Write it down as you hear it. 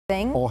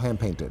All hand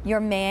painted.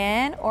 Your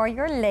man or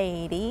your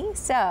lady.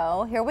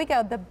 So here we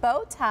go. The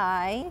bow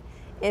tie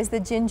is the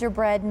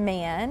gingerbread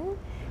man.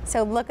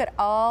 So look at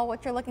all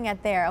what you're looking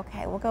at there.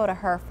 Okay, we'll go to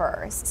her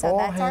first. So all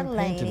that's our hand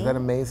lady. painted. Is that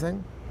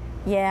amazing?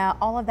 Yeah,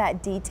 all of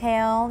that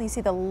detail. You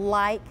see the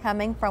light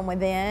coming from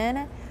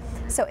within.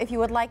 So if you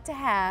would like to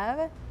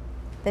have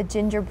the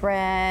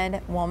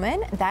gingerbread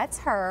woman, that's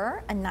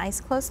her. A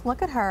nice close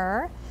look at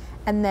her.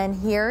 And then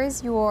here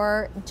is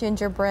your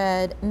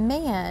gingerbread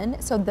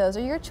man. So those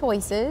are your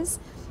choices.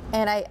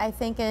 And I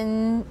think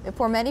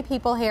for many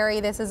people, Harry,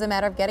 this is a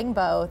matter of getting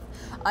both.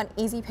 On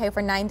Easy Pay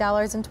for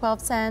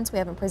 $9.12. We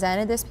haven't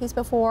presented this piece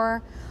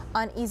before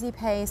on Easy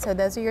Pay. So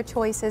those are your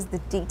choices. The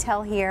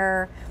detail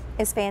here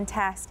is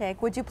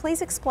fantastic. Would you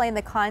please explain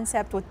the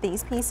concept with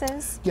these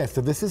pieces? Yes, so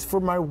this is for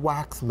my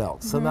wax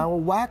melt. So now a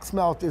wax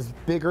melt is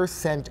bigger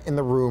scent in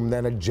the room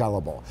than a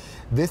gellable.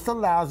 This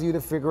allows you to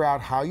figure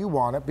out how you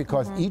want it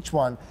because each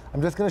one,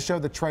 I'm just gonna show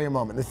the tray a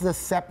moment. This is a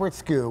separate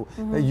SKU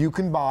that you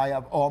can buy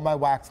of all my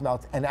wax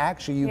melts, and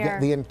actually you get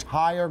the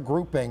entire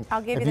grouping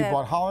if you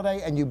bought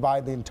holiday, and you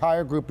buy the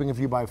entire grouping if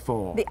you buy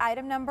full. The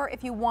item number,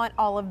 if you want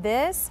all of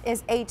this,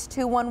 is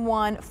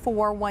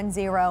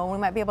H211410. We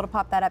might be able to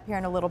pop that up here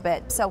in a little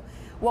bit. So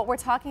what we're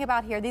talking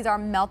about here, these are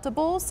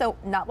meltables, so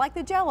not like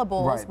the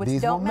gellables, which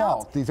these don't will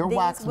melt. These are wax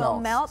melts. These will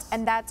melt,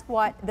 and that's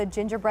what the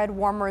gingerbread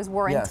warmers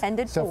were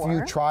intended for. So for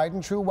you tried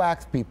and true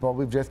wax people,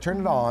 we've just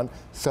turned it on,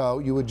 so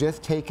you would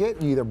just take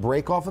it, you either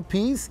break off a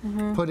piece,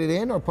 put it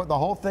in, or put the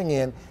whole thing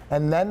in,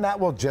 and then that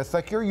will, just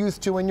like you're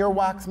used to in your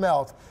wax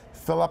melts,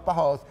 fill up the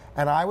hose.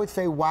 And I would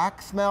say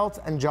wax melts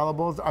and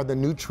gellables are the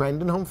new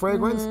trend in home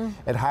fragrance.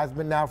 It has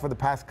been now for the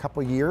past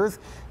couple years.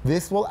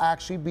 This will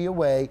actually be a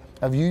way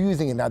of you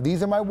using it. Now,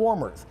 these are my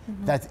warmers.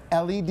 That's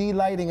LED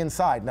lighting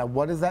inside. Now,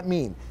 what does that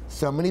mean?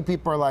 So many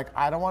people are like,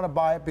 I don't want to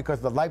buy it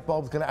because the light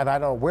bulb's gonna, and I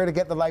don't know where to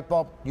get the light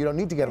bulb. You don't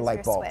need to get a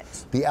light bulb.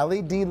 The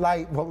LED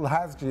light will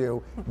last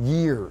you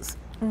years.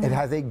 It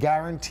has a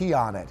guarantee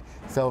on it.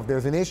 So if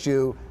there's an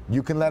issue,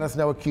 you can let us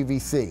know at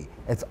QVC.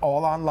 It's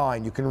all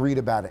online. You can read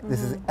about it.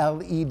 This is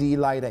LED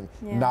lighting,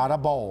 not a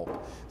bulb.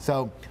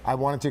 So I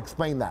wanted to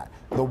explain that.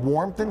 The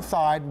warmth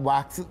inside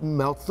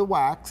melts the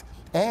wax.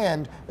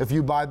 And if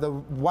you buy the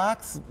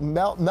wax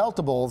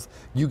meltables,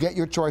 you get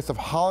your choice of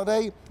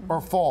holiday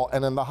or fall.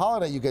 And in the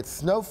holiday, you get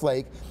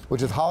Snowflake,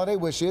 which is Holiday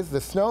Wishes, the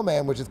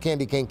Snowman, which is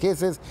Candy Cane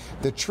Kisses,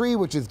 the Tree,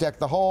 which is Deck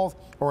the Halls,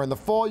 or in the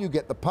fall, you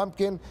get the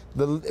Pumpkin,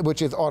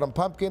 which is Autumn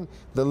Pumpkin,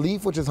 the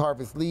Leaf, which is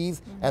Harvest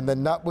Leaves, and the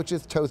Nut, which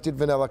is Toasted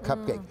Vanilla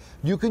Cupcake.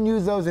 You can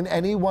use those in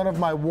any one of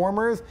my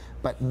warmers,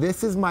 but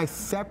this is my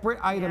separate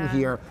item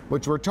here,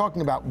 which we're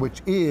talking about,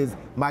 which is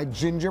my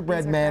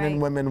Gingerbread Man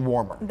and Women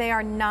warmer. They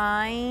are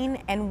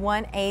 9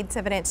 1/8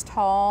 of an inch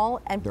tall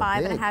and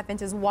 5.5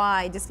 inches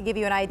wide. Just to give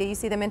you an idea, you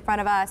see them in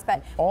front of us,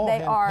 but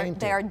they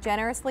are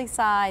generously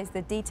sized.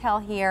 The detail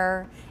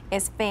here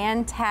is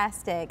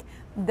fantastic.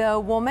 The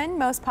woman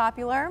most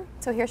popular,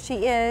 so here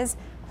she is,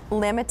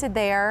 limited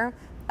there.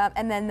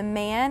 And then the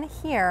man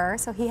here,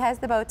 so he has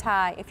the bow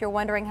tie. If you're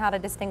wondering how to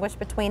distinguish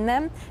between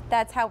them,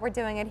 that's how we're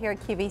doing it here at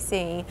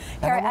QVC.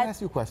 And I want to ask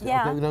you a question.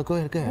 Yeah. Okay, no, go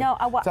ahead. No,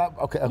 so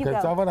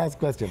I want to ask a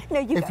question. No,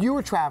 if you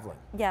were traveling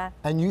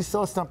and you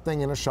saw something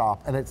in a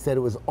shop and it said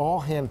it was all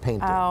hand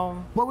painted,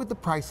 what would the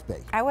price be?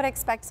 I would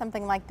expect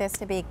something like this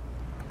to be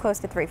close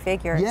to 3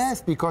 figures.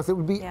 Yes, because it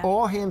would be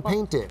all hand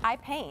painted. I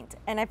paint,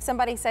 and if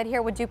somebody said,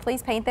 here, would you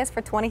please paint this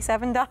for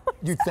 $27?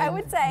 I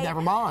would say, never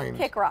mind.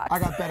 Kick rocks. I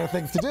got better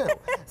things to do.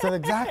 So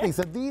exactly,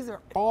 so these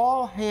are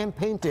all hand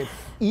painted.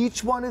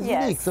 Each one is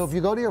unique. So if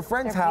you go to your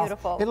friend's house,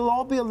 it'll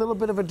all be a little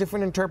bit of a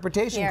different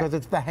interpretation because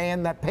it's the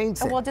hand that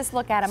paints it. We'll just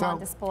look at them on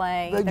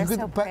display. They're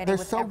so pretty. They're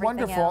so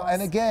wonderful.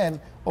 And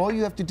again, all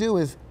you have to do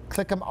is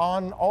click them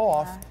on,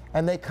 off,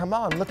 and they come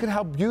on. Look at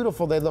how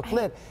beautiful they look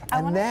lit.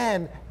 And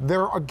then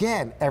they're,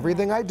 again,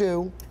 everything I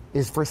do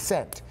is for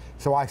scent.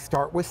 So I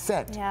start with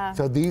scent.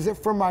 So these are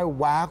for my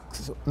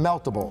wax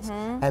meltables.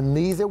 And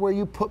these are where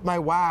you put my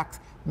wax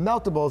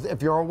meltables,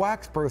 if you're a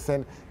wax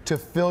person, to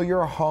fill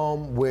your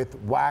home with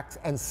wax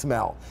and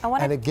smell.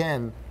 And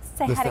again,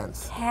 say the hi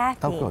scents. to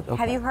Kathy.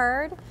 Have you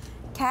heard?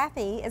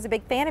 Kathy is a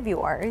big fan of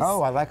yours.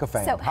 Oh, I like a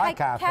fan. So, hi,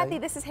 Kathy. Kathy,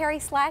 this is Harry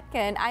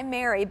Slatkin. I'm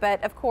Mary,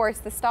 but of course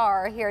the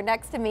star here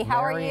next to me. How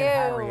are you? Mary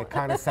and Harry, it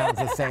kind of sounds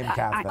the same,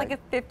 Kathy. Like a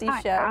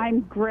 50s show. I'm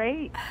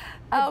great.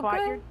 I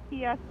bought your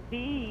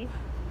TSV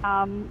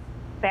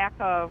back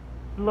a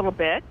little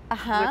bit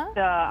with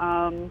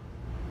the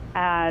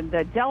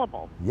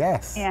Dellable.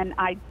 Yes. And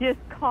I just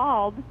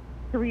called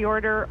to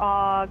reorder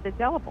the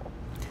Dellable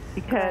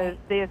because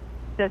the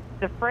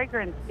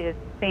fragrance is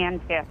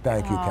fantastic.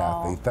 Thank you,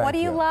 Kathy. Thank you. What do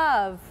you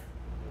love?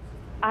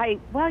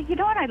 Well, you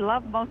know what I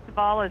love most of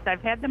all is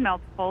I've had the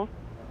meltables.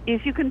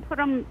 If you can put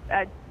them,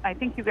 I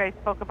think you guys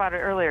spoke about it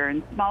earlier,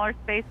 in smaller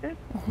spaces.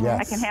 Yes.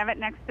 I can have it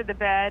next to the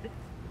bed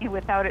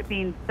without it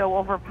being so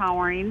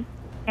overpowering.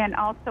 And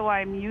also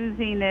I'm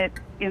using it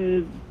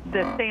in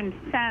the same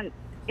scent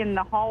in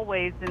the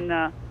hallways in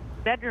the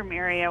bedroom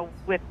area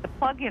with the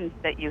plugins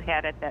that you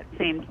had at that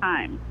same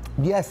time.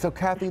 Yes, so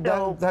Kathy,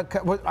 So-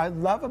 what I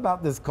love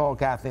about this call,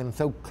 Kathy, and I'm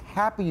so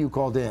happy you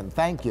called in,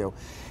 thank you,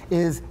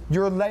 is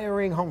you're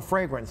layering home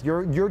fragrance.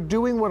 You're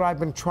doing what I've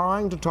been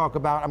trying to talk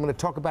about. I'm going to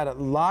talk about it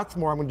lots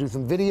more. I'm going to do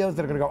some videos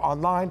that are going to go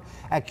online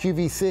at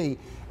QVC.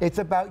 It's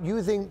about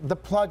using the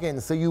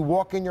plugins, so you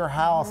walk in your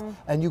house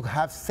and you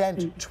have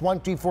scent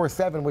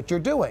 24/7, what you're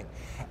doing.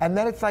 And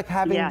then it's like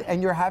having,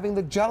 and you're having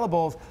the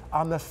gelables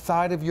on the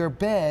side of your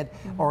bed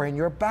or in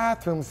your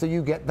bathroom, so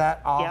you get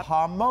that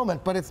aha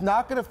moment. But it's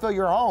not going to fill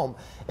your home.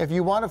 If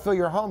you want to fill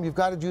your home, you've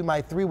got to do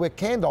my 3-wick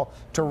candle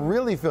to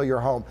really fill your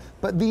home.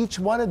 But each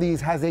one of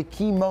these has a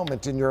key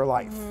moment in your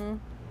life.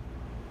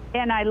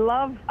 And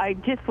I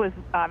just was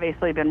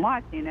obviously been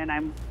watching, and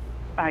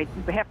I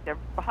have to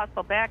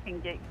hustle back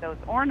and get those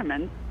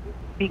ornaments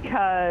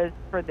because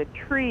for the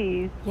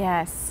trees.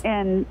 Yes.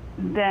 And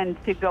then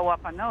to go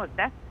up on those,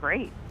 that's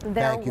great. They're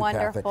Thank you,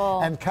 wonderful.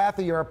 Kathy. And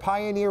Kathy, you're a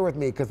pioneer with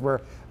me because we're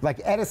like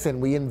Edison.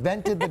 We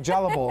invented the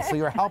gelables, so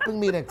you're helping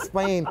me to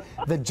explain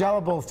the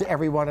gelables to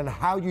everyone and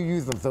how you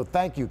use them. So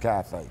thank you,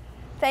 Kathy.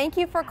 Thank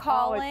you for Oh,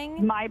 calling.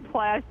 it's my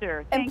pleasure.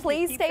 And Thank you.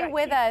 please stay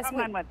with us.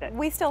 Come with it.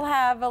 We still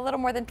have a little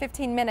more than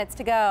 15 minutes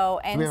to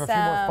go, and We have a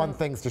few more fun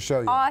things to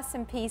show you.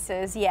 awesome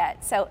pieces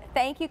yet. So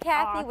thank you,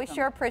 Kathy. We Awesome.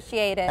 sure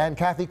appreciate it. And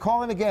Kathy,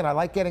 call in again. I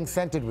like getting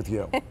scented with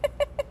you.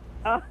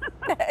 Oh,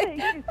 thank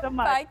you so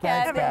much. Bye,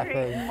 Kathy. Have a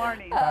great Kathy.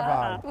 morning.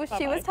 Bye-bye. Well,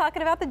 she was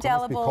talking about the It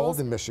must be gelables. cold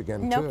in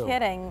Michigan, No too.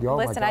 kidding. Oh,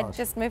 my Listen, I gosh.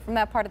 just moved from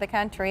that part of the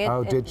country.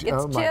 Oh, did you?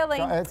 It's Oh, my chilly.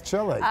 God, it's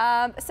chilly.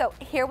 So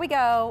here we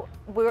go.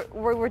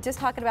 We're just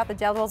talking about the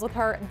gelables with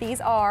her.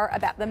 These are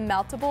about the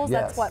meltables.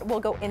 That's Yes. what will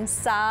go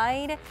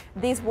inside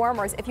these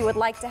warmers. If you would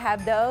like to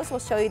have those, we'll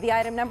show you the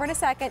item number in a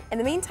second. In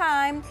the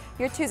meantime,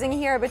 you're choosing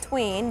here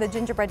between the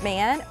Gingerbread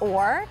Man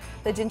or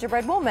the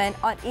Gingerbread Woman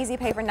on Easy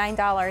Pay for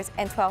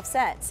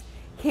 $9.12.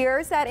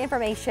 Here's that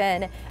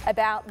information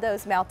about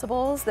those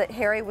meltables that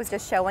Harry was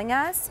just showing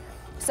us.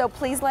 So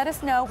please let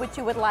us know what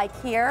you would like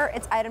here.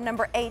 It's item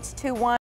number H21.